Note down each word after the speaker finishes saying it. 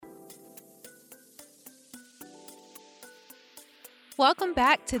Welcome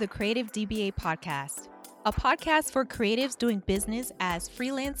back to the Creative DBA Podcast, a podcast for creatives doing business as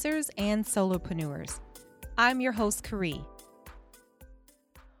freelancers and solopreneurs. I'm your host, Karee.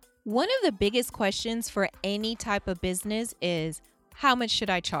 One of the biggest questions for any type of business is, how much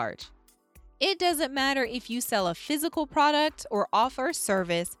should I charge? It doesn't matter if you sell a physical product or offer a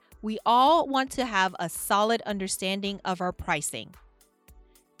service, we all want to have a solid understanding of our pricing.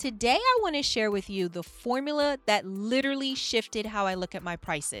 Today, I want to share with you the formula that literally shifted how I look at my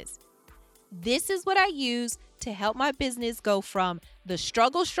prices. This is what I use to help my business go from the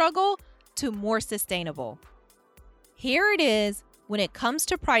struggle to more sustainable. Here it is. When it comes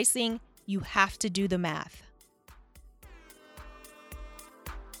to pricing, you have to do the math.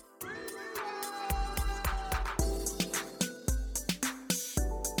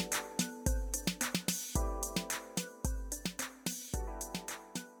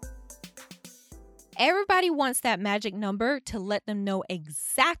 Everybody wants that magic number to let them know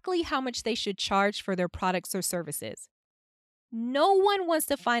exactly how much they should charge for their products or services. No one wants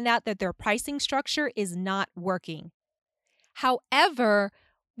to find out that their pricing structure is not working. However,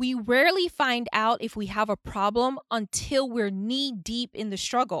 we rarely find out if we have a problem until we're knee deep in the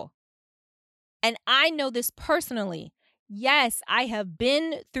struggle. And I know this personally. Yes, I have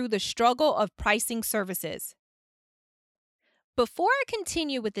been through the struggle of pricing services. Before I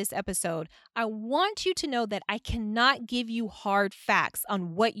continue with this episode, I want you to know that I cannot give you hard facts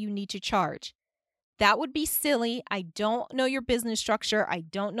on what you need to charge. That would be silly. I don't know your business structure. I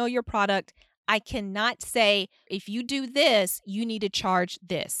don't know your product. I cannot say, if you do this, you need to charge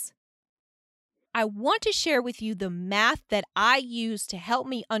this. I want to share with you the math that I use to help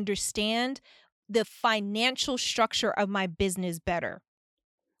me understand the financial structure of my business better,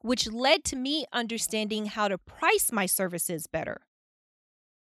 which led to me understanding how to price my services better.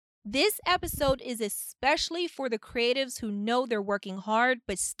 This episode is especially for the creatives who know they're working hard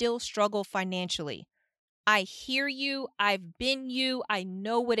but still struggle financially. I hear you. I've been you. I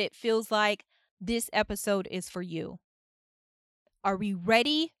know what it feels like. This episode is for you. Are we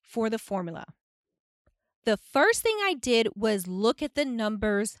ready for the formula? The first thing I did was look at the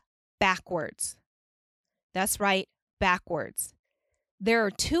numbers backwards. That's right, backwards. There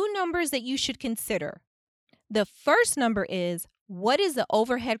are two numbers that you should consider. The first number is, what is the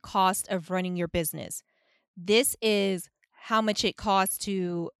overhead cost of running your business? This is how much it costs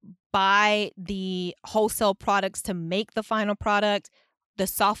to buy the wholesale products to make the final product, the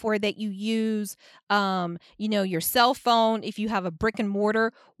software that you use, your cell phone, if you have a brick and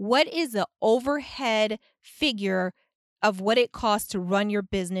mortar. What is the overhead figure of what it costs to run your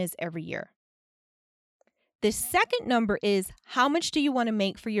business every year? The second number is, how much do you want to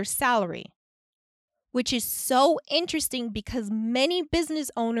make for your salary? Which is so interesting because many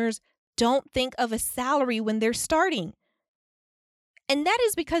business owners don't think of a salary when they're starting. And that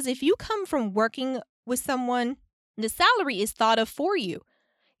is because if you come from working with someone, the salary is thought of for you.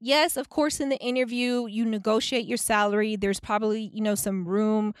 Yes, of course, in the interview, you negotiate your salary. There's probably, some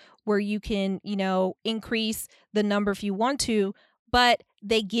room where you can, increase the number if you want to. But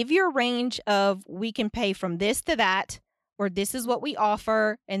they give you a range of, we can pay from this to that, or this is what we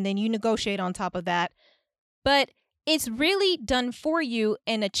offer, and then you negotiate on top of that. But it's really done for you,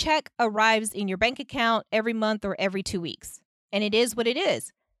 and a check arrives in your bank account every month or every 2 weeks. And it is what it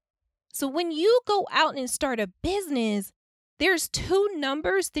is. So when you go out and start a business, there's two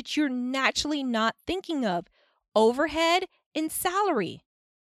numbers that you're naturally not thinking of: overhead and salary.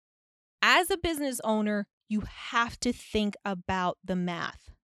 As a business owner, you have to think about the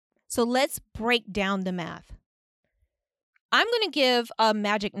math. So let's break down the math. I'm going to give a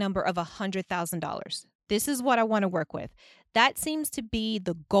magic number of $100,000. This is what I want to work with. That seems to be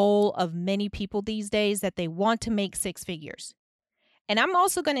the goal of many people these days, that they want to make six figures. And I'm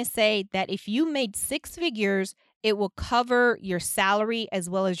also going to say that if you made six figures, it will cover your salary as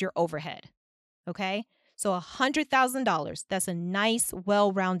well as your overhead. Okay? So $100,000, that's a nice,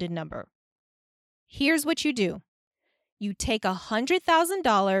 well-rounded number. Here's what you do. You take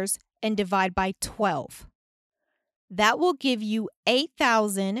 $100,000 and divide by 12. That will give you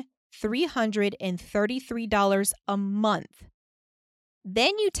 $8,333 a month.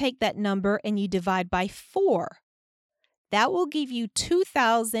 Then you take that number and you divide by 4. That will give you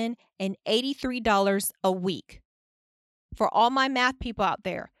 $2,083 a week. For all my math people out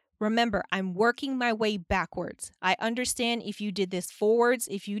there, remember, I'm working my way backwards. I understand if you did this forwards,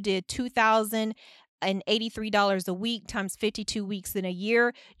 if you did $2,083 a week times 52 weeks in a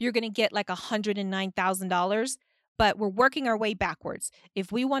year, you're going to get like $109,000. But we're working our way backwards.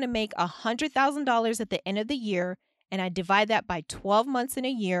 If we want to make $100,000 at the end of the year, and I divide that by 12 months in a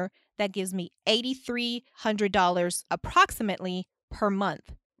year, that gives me $8,300 approximately per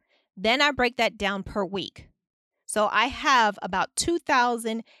month. Then I break that down per week. So I have about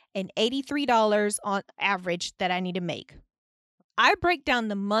 $2,083 on average that I need to make. I break down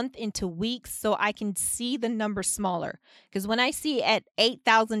the month into weeks so I can see the number smaller. Because when I see at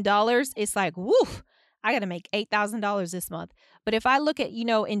 $8,000, it's like, woo, I got to make $8,000 this month. But if I look at,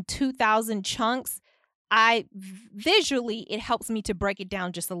 in 2,000 chunks, visually, it helps me to break it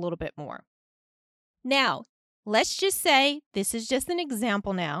down just a little bit more. Now, let's just say, this is just an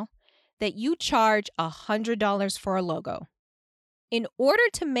example now, that you charge $100 for a logo. In order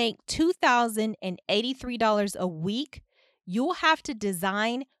to make $2,083 a week, you'll have to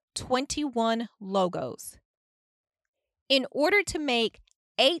design 21 logos. In order to make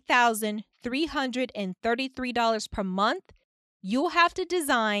 $8,333 per month, you'll have to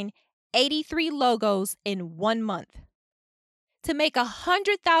design 83 logos in 1 month. To make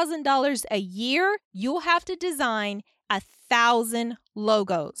 $100,000 a year, you'll have to design 1,000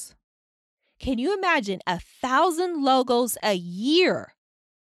 logos. Can you imagine 1,000 logos a year?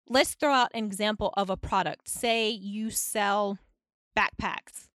 Let's throw out an example of a product. Say you sell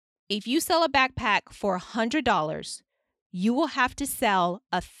backpacks. If you sell a backpack for $100, you will have to sell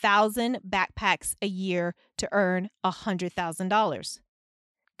 1,000 backpacks a year to earn $100,000.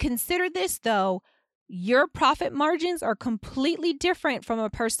 Consider this though, your profit margins are completely different from a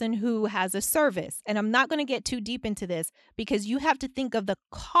person who has a service. And I'm not going to get too deep into this because you have to think of the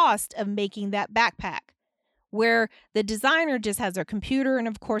cost of making that backpack, where the designer just has their computer and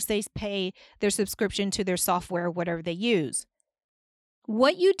of course they pay their subscription to their software, whatever they use.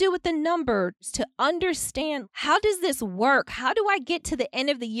 What you do with the numbers to understand, how does this work? How do I get to the end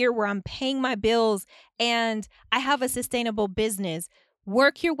of the year where I'm paying my bills and I have a sustainable business?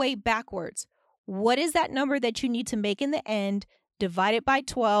 Work your way backwards. What is that number that you need to make in the end? Divide it by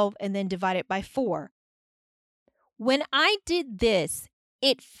 12 and then divide it by 4. When I did this,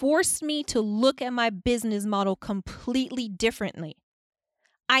 it forced me to look at my business model completely differently.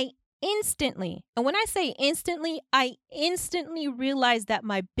 And when I say instantly, I instantly realized that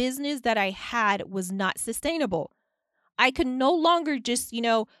my business that I had was not sustainable. I could no longer just,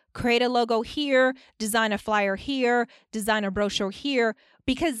 create a logo here, design a flyer here, design a brochure here,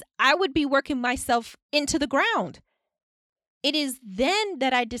 because I would be working myself into the ground. It is then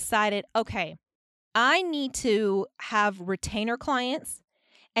that I decided, okay, I need to have retainer clients,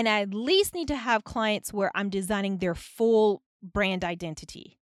 and I at least need to have clients where I'm designing their full brand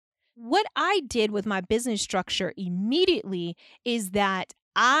identity. What I did with my business structure immediately is that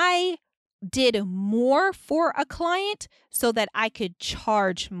I did more for a client so that I could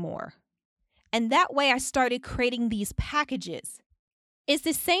charge more. And that way I started creating these packages. It's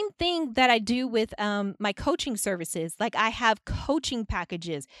the same thing that I do with my coaching services. Like I have coaching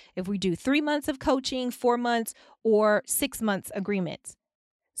packages. If we do 3 months of coaching, 4 months, or 6 months agreements.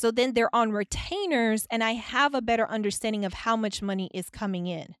 So then they're on retainers and I have a better understanding of how much money is coming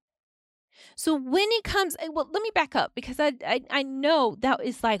in. So when it comes, well, let me back up because I know that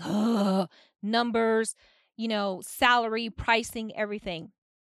is like numbers, salary, pricing, everything.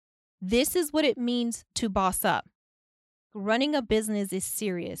 This is what it means to boss up. Running a business is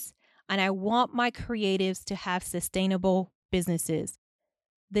serious, and I want my creatives to have sustainable businesses.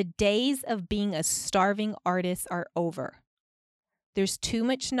 The days of being a starving artist are over. There's too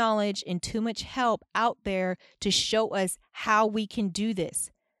much knowledge and too much help out there to show us how we can do this.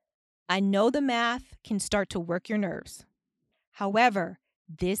 I know the math can start to work your nerves. However,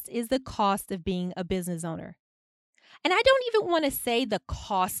 this is the cost of being a business owner. And I don't even want to say the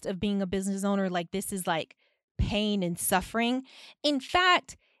cost of being a business owner like this is like pain and suffering. In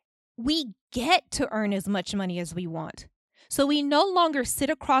fact, we get to earn as much money as we want. So we no longer sit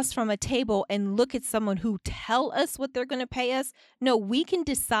across from a table and look at someone who tell us what they're going to pay us. No, we can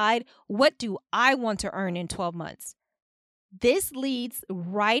decide, what do I want to earn in 12 months? This leads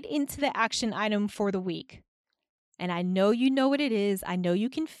right into the action item for the week. And I know you know what it is. I know you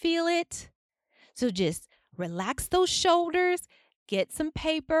can feel it. So just relax those shoulders, get some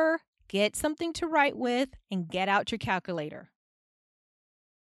paper, get something to write with, and get out your calculator.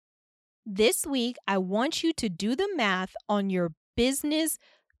 This week, I want you to do the math on your business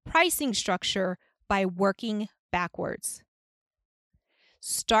pricing structure by working backwards.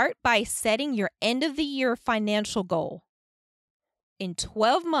 Start by setting your end of the year financial goal. In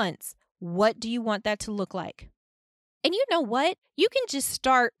 12 months, what do you want that to look like? And you know what? You can just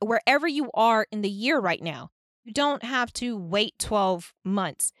start wherever you are in the year right now. You don't have to wait 12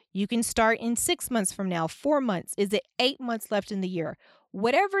 months. You can start in 6 months from now, 4 months. Is it 8 months left in the year?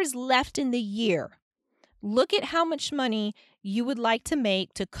 Whatever is left in the year, look at how much money you would like to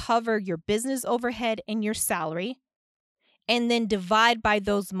make to cover your business overhead and your salary. and then divide by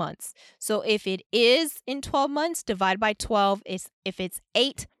those months. So if it is in 12 months, divide by 12. If it's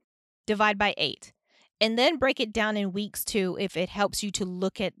 8, divide by 8. And then break it down in weeks too, if it helps you to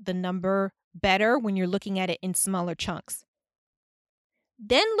look at the number better when you're looking at it in smaller chunks.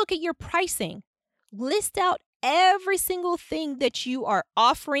 Then look at your pricing. List out every single thing that you are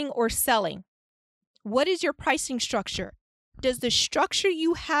offering or selling. What is your pricing structure? Does the structure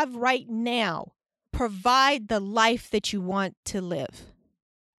you have right now provide the life that you want to live?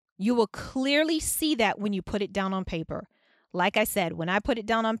 You will clearly see that when you put it down on paper. Like I said, when I put it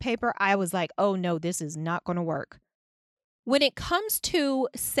down on paper, I was like, oh no, this is not going to work. When it comes to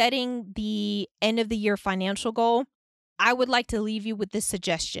setting the end of the year financial goal, I would like to leave you with this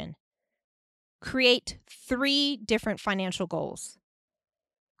suggestion. Create 3 different financial goals.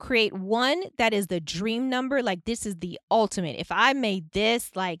 Create one that is the dream number, like this is the ultimate. If I made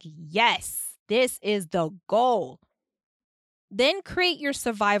this, like, yes, this is the goal. Then create your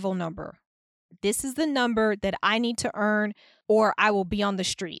survival number. This is the number that I need to earn or I will be on the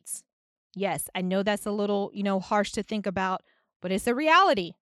streets. Yes, I know that's a little, harsh to think about, but it's a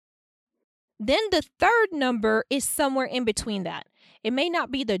reality. Then the third number is somewhere in between that. It may not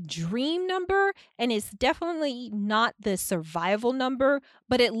be the dream number and it's definitely not the survival number,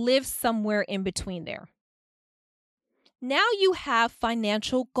 but it lives somewhere in between there. Now you have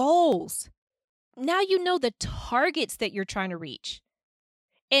financial goals. Now you know the targets that you're trying to reach.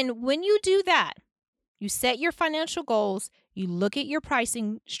 And when you do that, you set your financial goals, you look at your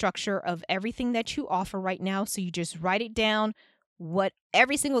pricing structure of everything that you offer right now. So you just write it down,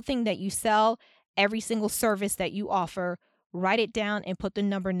 every single thing that you sell, every single service that you offer, write it down and put the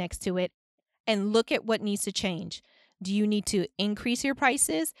number next to it and look at what needs to change. Do you need to increase your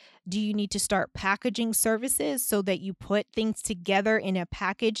prices? Do you need to start packaging services so that you put things together in a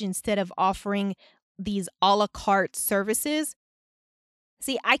package instead of offering these a la carte services?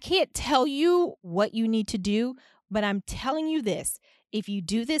 See, I can't tell you what you need to do, but I'm telling you this. If you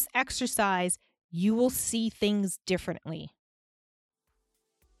do this exercise, you will see things differently.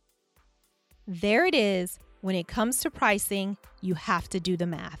 There it is. When it comes to pricing, you have to do the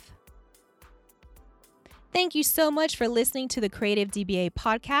math. Thank you so much for listening to the Creative DBA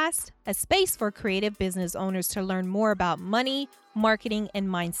podcast, a space for creative business owners to learn more about money, marketing, and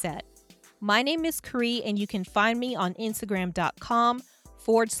mindset. My name is Karee, and you can find me on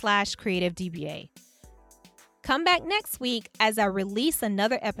Instagram.com/Creative DBA. Come back next week as I release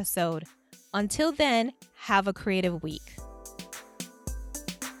another episode. Until then, have a creative week.